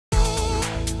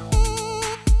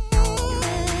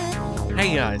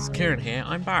Hey guys, Kieran here.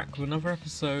 I'm back with another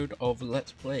episode of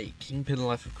Let's Play Kingpin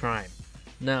Life of Crime.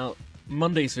 Now,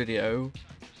 Monday's video,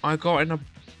 I got in a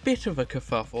bit of a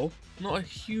kerfuffle. Not a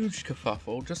huge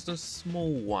kerfuffle, just a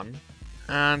small one.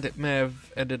 And it may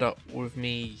have ended up with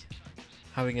me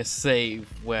having a save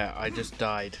where I just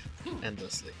died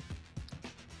endlessly.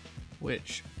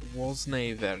 Which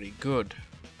wasn't very good.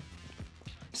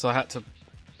 So I had to,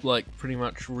 pretty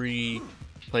much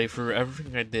replay through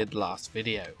everything I did last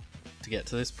video to get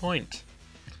to this point.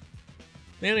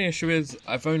 The only issue is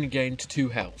I've only gained 2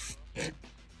 health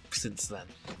since then,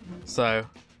 so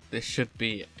this should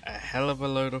be a hell of a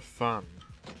load of fun.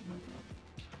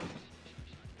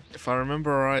 If I remember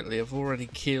rightly, I've already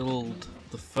killed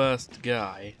the first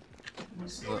guy.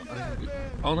 So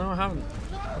oh no, I haven't.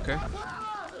 Okay.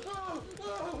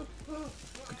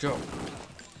 Good job.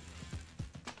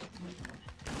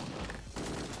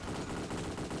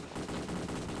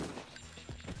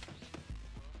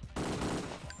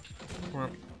 Well,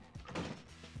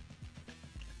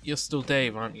 you're still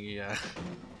Dave, aren't you? Yeah.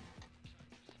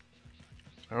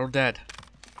 They're all dead.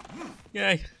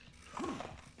 Yay!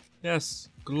 Yes,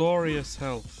 glorious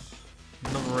health.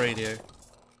 Another radio.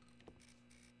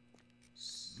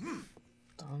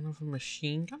 Another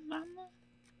machine gun down there?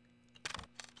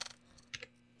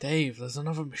 Dave, there's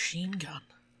another machine gun.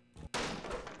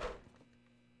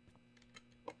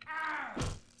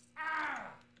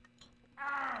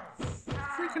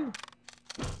 Freaking.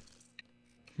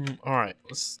 Alright,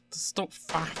 let's stop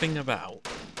faffing about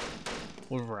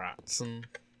with rats and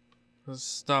let's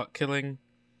start killing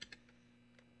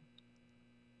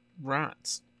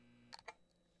rats.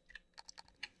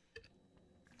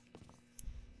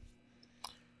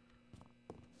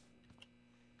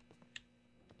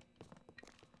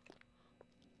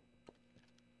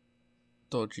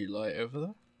 Dodgy light over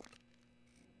there.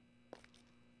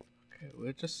 Okay,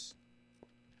 we're just...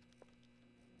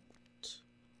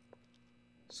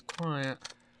 It's quiet.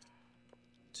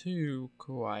 Too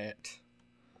quiet.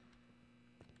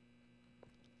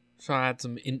 So I had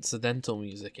some incidental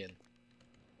music in.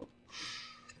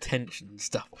 Tension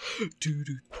stuff. Do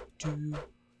do do.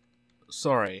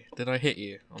 Sorry, did I hit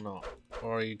you or not?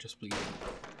 Or are you just bleeding?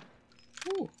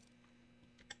 Ooh.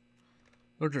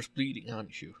 You're just bleeding,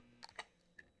 aren't you?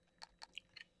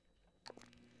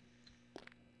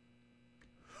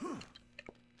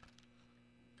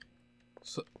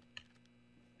 So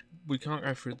we can't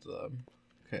go through them.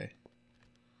 Okay.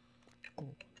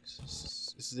 Oh,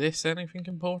 is this anything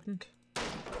important?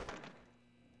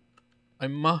 I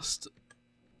must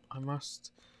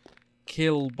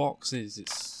kill boxes.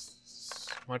 It's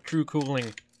my true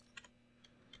calling.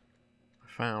 I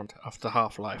found after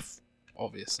Half-Life,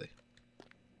 obviously.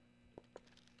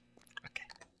 Okay.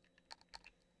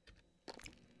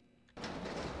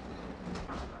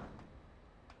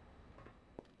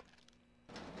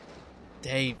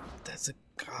 Dave, there's a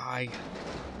guy.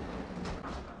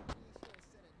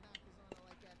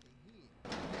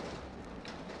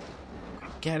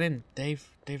 Get in, Dave.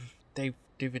 Dave.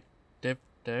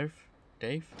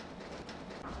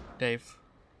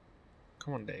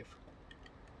 Come on, Dave.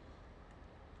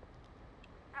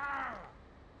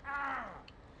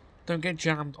 Don't get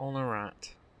jammed on a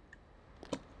rat.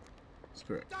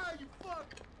 Screw it.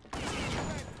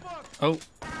 Oh.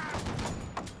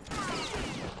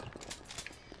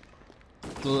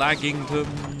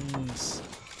 Laggingtons.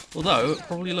 Although, it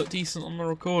probably looked decent on the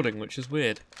recording, which is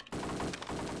weird.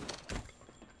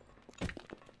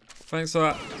 Thanks for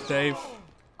that, Dave.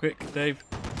 Quick, Dave.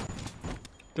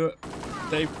 Do it.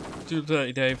 Dave. Do it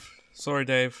dirty, Dave. Sorry,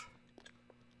 Dave.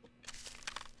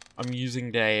 I'm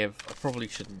using Dave. I probably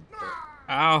shouldn't. But...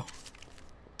 Ow!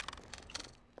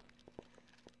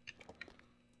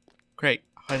 Great.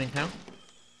 Hiding how?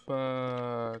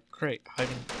 Great.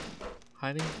 Hiding.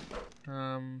 Hiding?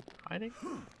 Hiding?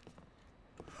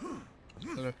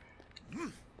 Hello.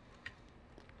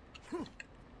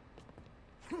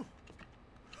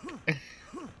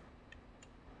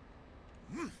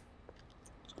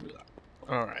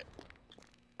 Alright.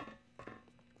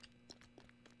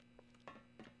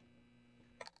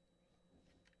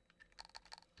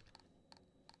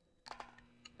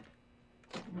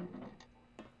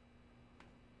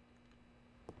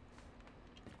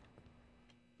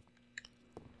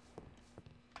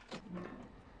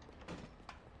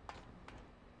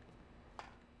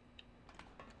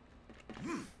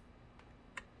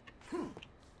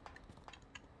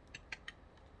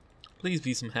 Please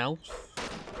be some health.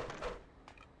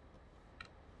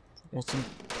 Or some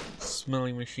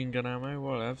smelly machine gun ammo,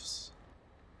 whatevs.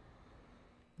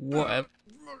 Whatever.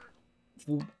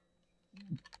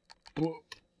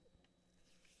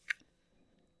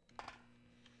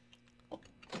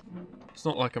 It's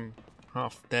not like I'm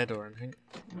half dead or anything.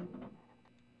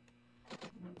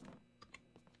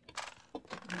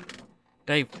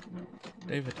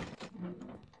 David.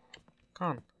 Come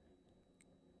on.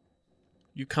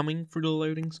 You coming through the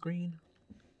loading screen?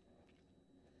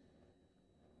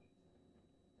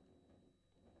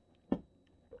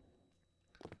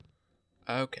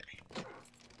 Okay.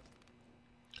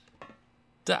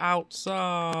 The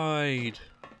outside.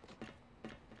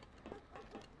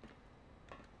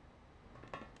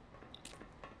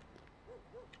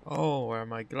 Oh,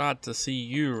 am I glad to see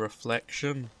you,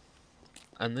 reflection.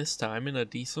 And this time in a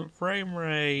decent frame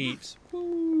rate.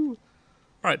 Woo!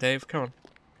 Right, Dave, come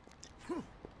on.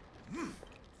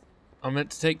 I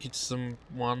meant to take you to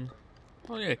someone.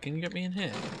 Oh yeah, can you get me in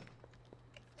here?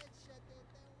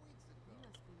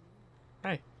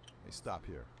 Hey. Hey, stop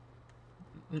here.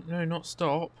 No, not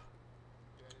stop.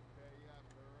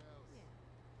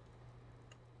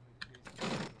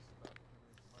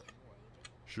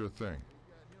 Sure thing.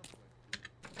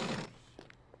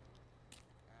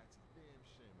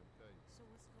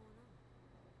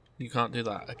 You can't do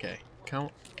that. Okay.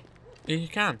 Can't. Yeah, you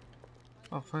can.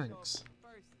 Oh, thanks.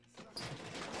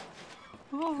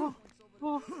 Oh.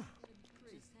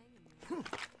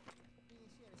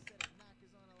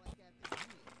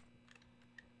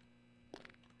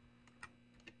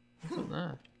 What's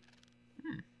there?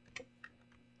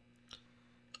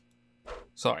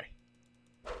 Sorry.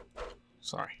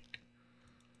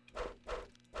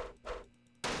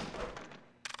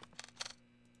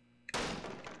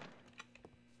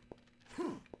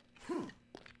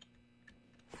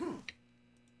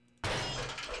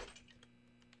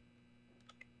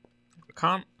 I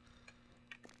can't.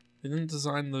 They didn't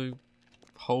design the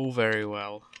hole very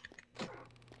well.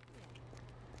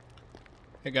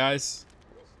 Hey guys,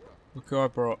 look who I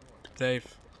brought.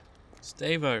 Dave. It's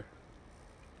Davo.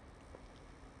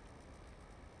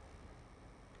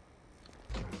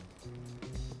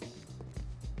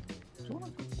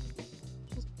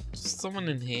 Just someone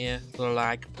in here, the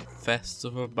lag fest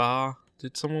of a bar.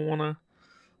 Did someone wanna?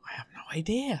 I have no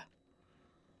idea.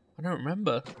 I don't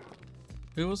remember.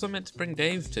 Who was I meant to bring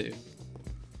Dave to? You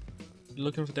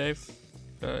looking for Dave?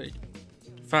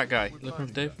 Fat guy. You looking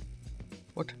for Dave?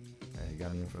 What? Hey, you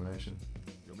got any information?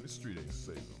 Yo, man, this street ain't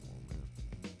safe no more, man.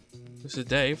 This is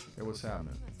Dave. Hey, what's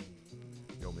happening?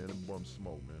 Yo, man, them bums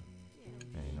smoke, man.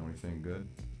 Hey, you know anything good?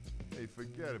 Hey,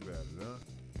 forget about it,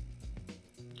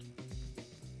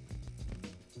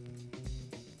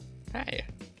 huh? Hey.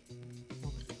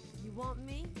 You want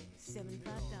me? $75.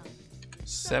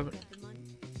 Seven. Got the money?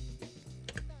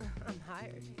 I'm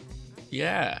hired.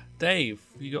 Yeah, Dave.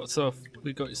 We got yourself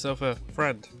a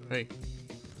friend. Hey.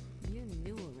 You're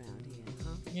new around here,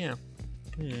 huh?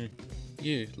 Yeah.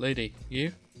 You, lady.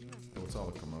 You? Hey, what's all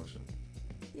the commotion?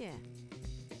 Yeah.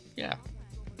 Yeah.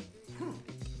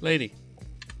 Lady.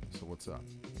 So what's up?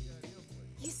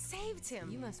 You saved him.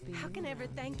 You must be How new can I ever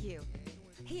around thank you?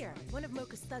 Here, one of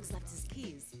Moker's thugs left his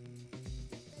keys.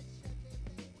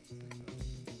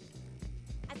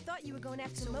 I thought you were going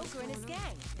after So what's Moker and his going on?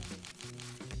 gang.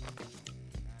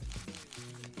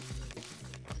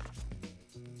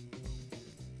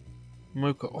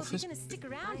 Moker Well, if office. you're gonna stick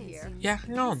around ain't here, seen Yeah,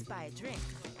 hang on. let's buy a drink.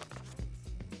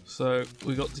 So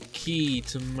we got the key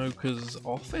to Moker's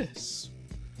office.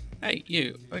 Hey,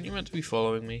 you. Aren't you meant to be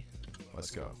following me?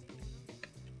 Let's go.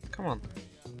 Come on.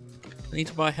 I need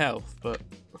to buy health, but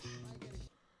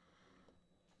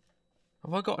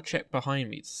have I got to check behind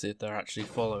me to see if they're actually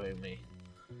following me?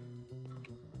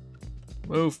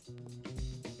 Move.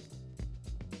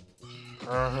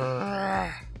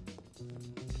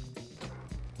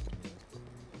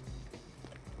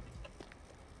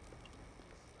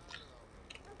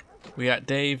 We got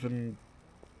Dave and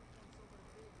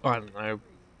I don't know.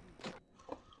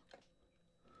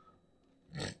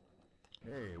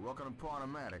 Hey, welcome to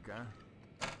Automatic, huh?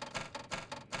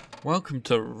 Welcome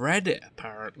to Reddit,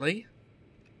 apparently.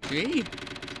 Gee. Hey,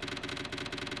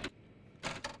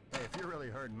 if you're really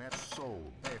hurting, that's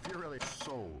sold. Hey, if you're really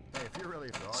sold. Hey, if you're really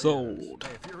Sold. Hey,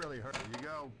 if you're really hurt, there you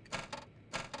go.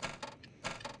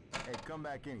 Hey, come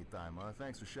back anytime, huh?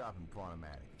 Thanks for shopping,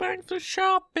 Automatic. Thanks for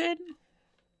shopping.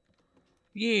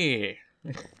 Yeah.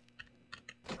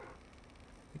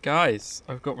 Guys,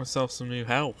 I've got myself some new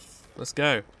health. Let's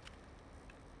go.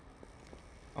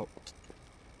 Oh,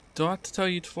 do I have to tell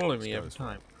you to follow me every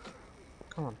time?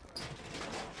 Come on.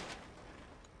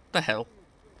 The hell?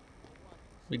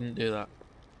 We didn't do that.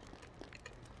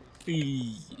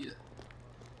 Eee.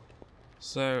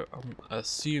 So, I'm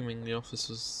assuming the office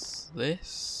was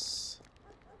this.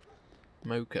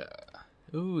 Moker.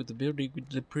 Ooh, the building with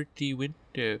the pretty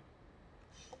window.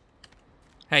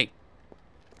 Hey.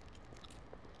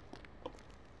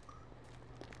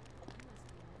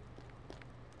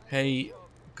 Hey,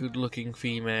 good-looking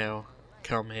female,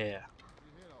 come here.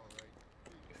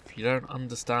 If you don't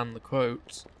understand the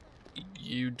quotes,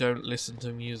 you don't listen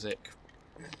to music.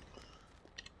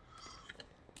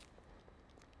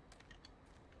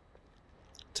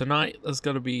 Tonight there's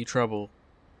gonna be trouble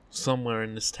somewhere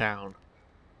in this town.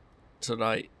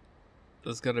 Tonight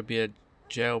there's gonna be a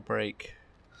jailbreak.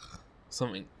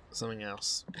 Something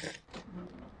else.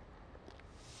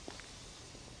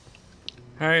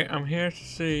 Hey, I'm here to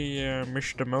see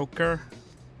Mr. Moker.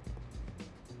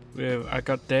 I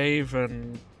got Dave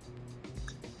and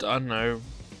I don't know,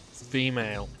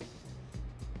 female.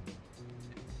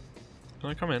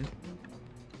 Can I come in?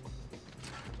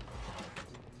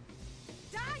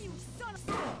 Die, you son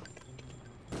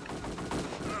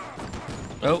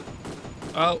of...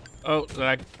 Oh,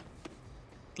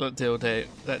 let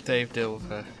Dave deal with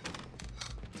her.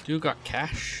 Do you got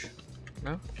cash?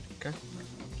 No? Okay.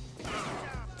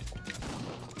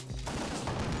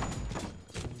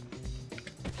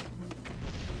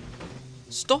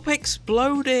 Stop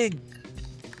exploding!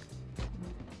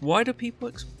 Why do people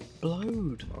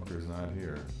explode? Moker's not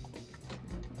here.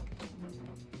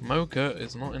 Moker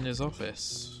is not in his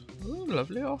office. Ooh,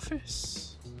 lovely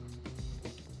office.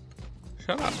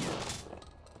 Shut up.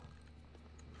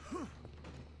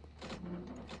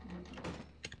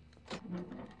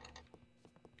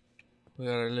 We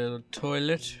got a little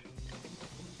toilet.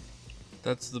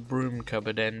 That's the broom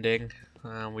cupboard ending.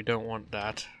 We don't want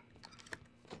that.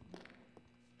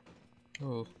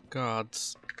 Oh,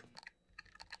 guards.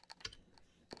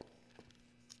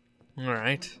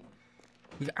 Alright.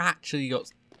 We've actually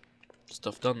got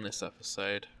stuff done this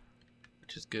episode,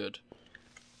 which is good.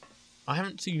 I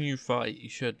haven't seen you fight. You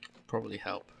should probably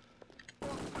help.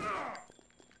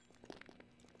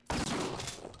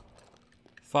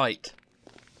 Fight.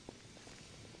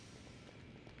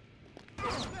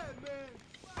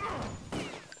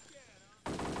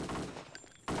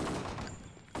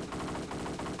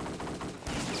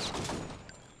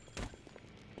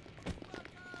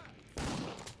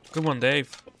 Come on,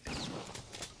 Dave.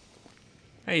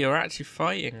 Hey, you're actually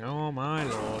fighting. Oh my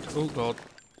lord. Oh god.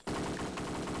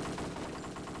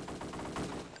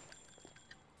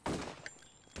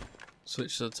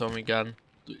 Switch to the Tommy gun,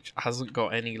 which hasn't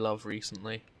got any love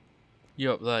recently.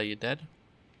 You up there, you dead?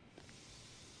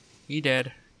 He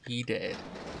dead. He dead.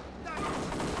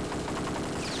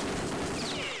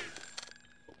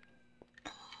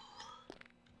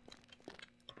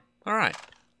 Alright.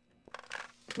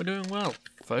 We're doing well,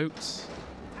 folks.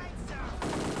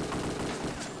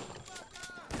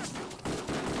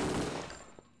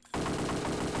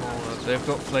 Oh, they've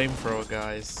got flamethrower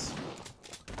guys.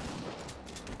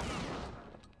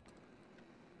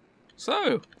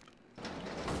 So,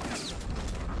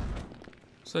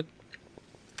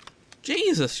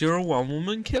 Jesus, you're a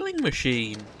one-woman killing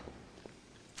machine.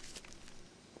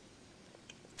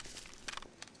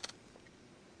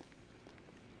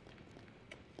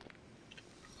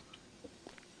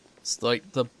 It's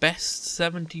like the best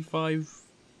 $75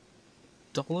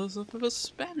 I've ever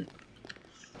spent.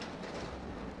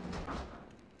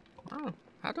 Wow,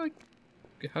 how do I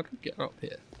get up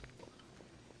here?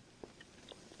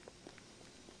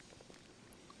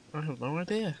 I have no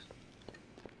idea.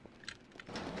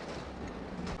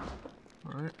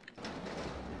 Alright.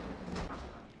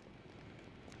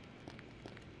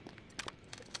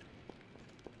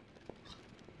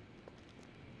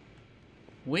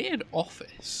 Weird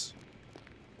office.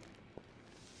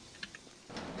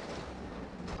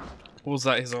 Or was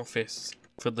that his office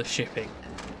for the shipping?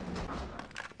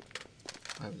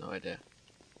 I have no idea.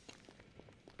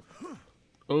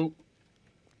 Oh.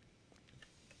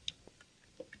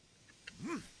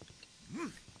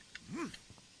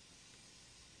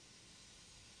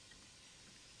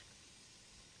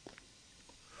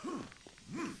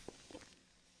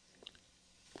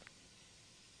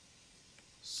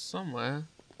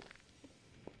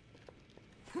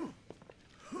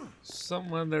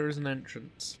 Somewhere there is an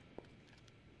entrance.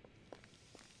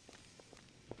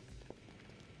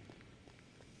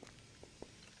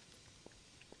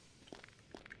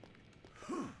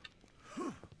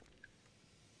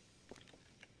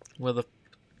 Where the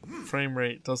frame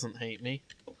rate doesn't hate me.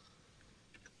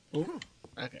 Oh,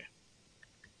 okay.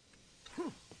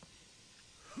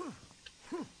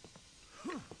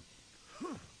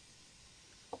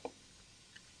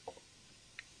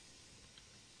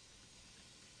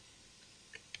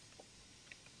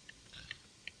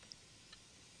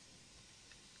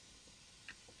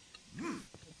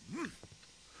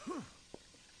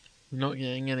 We're not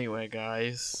getting anywhere,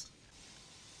 guys.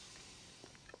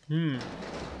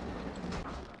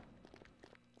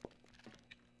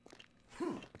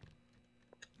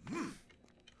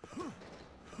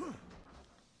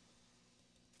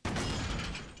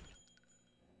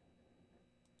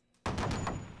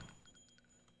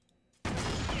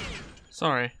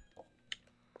 Sorry.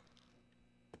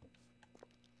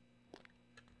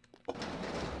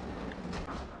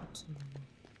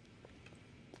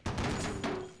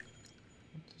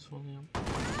 This one, yeah.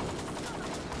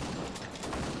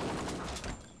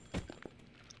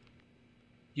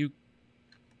 You.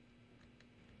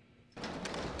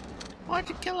 Why'd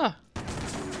you kill her?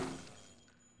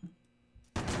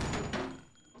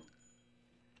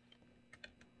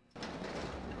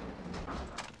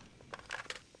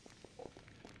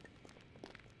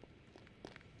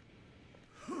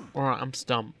 Alright, I'm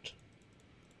stumped.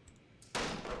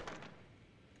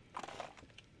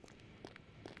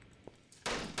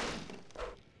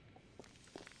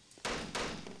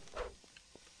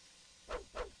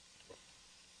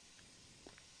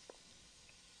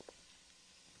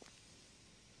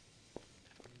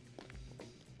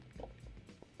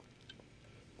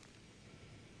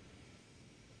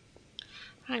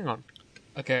 Hang on.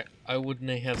 Okay, I wouldn't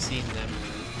have seen them.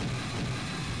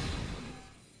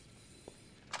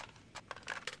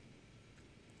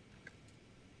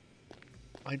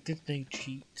 Why did they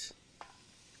cheat?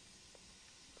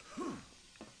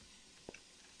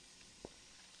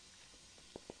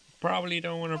 Probably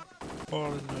don't want to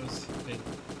fall in those things.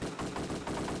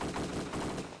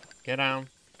 Get down.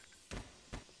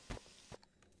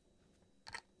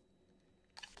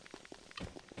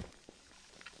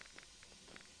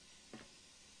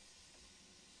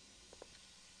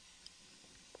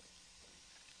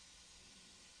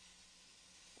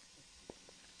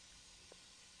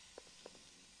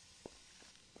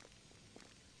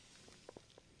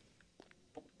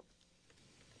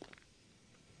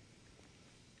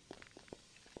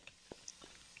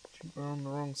 We're on the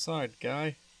wrong side,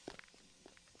 guy.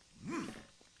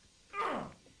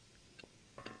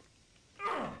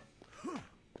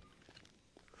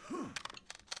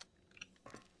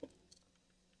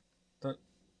 But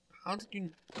how did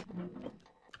you?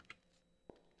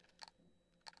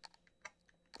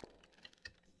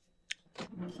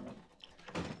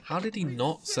 How did he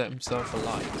not set himself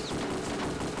alight?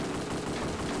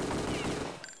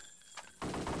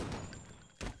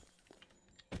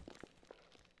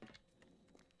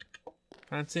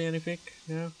 Fancy anything?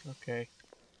 No? Okay.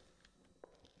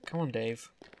 Come on, Dave.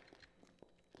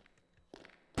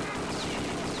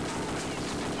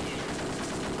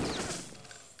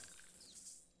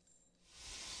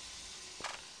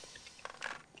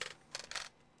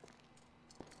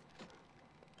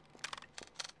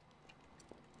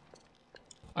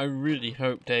 I really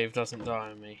hope Dave doesn't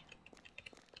die on me.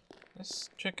 Let's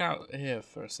check out here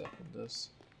for a second. There's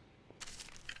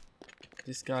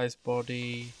this guy's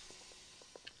body.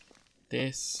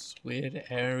 This weird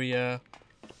area.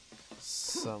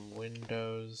 Some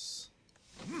windows.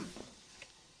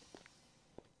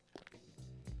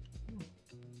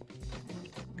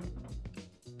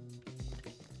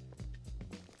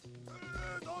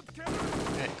 Don't kill me!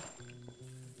 Hey.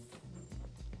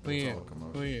 Who are you?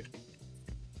 Who are you?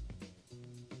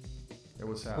 Hey,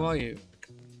 what's Who happening? are you?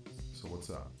 So what's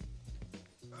up?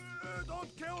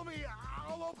 Don't kill me!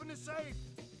 I'll open the safe!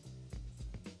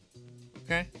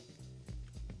 Okay.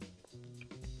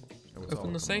 Hey, what's all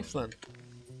Open the safe commotion? then.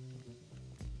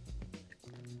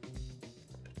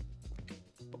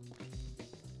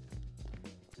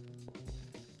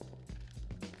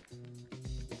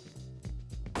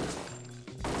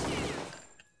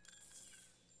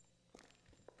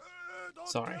 Don't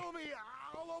Sorry. kill me!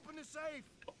 I'll open the safe!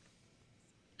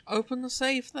 Open the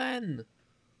safe then.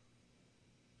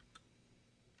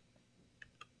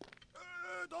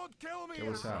 Don't kill me! Hey,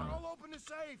 what's happening? I'll open the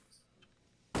safe!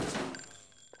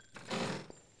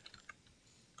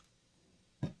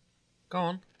 Go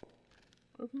on.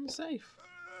 Open the safe.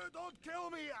 Don't kill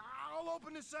me! I'll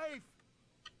open the safe!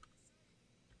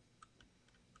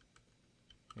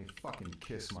 Hey, fucking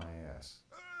kiss my ass.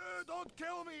 Don't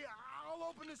kill me! I'll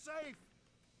open the safe!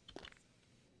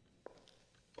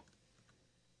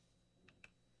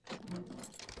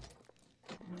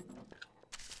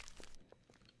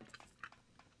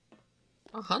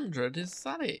 100? Is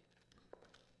that it?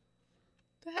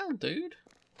 The hell, dude?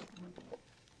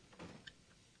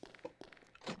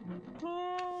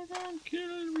 Oh, don't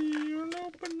kill me. I'll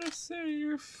open the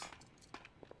safe.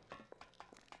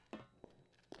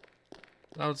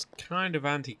 That was kind of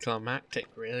anticlimactic,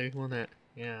 really, wasn't it?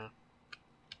 Yeah.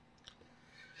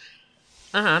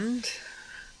 And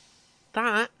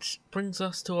that brings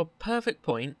us to a perfect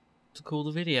point to call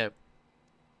the video.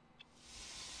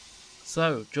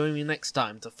 So, join me next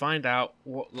time to find out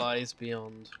what lies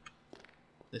beyond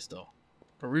this door.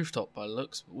 A rooftop by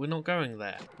looks, but we're not going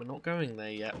there. We're not going there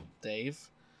yet, Dave.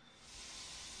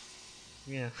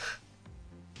 Yeah.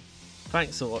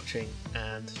 Thanks for watching,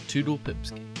 and toodle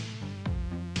pipski.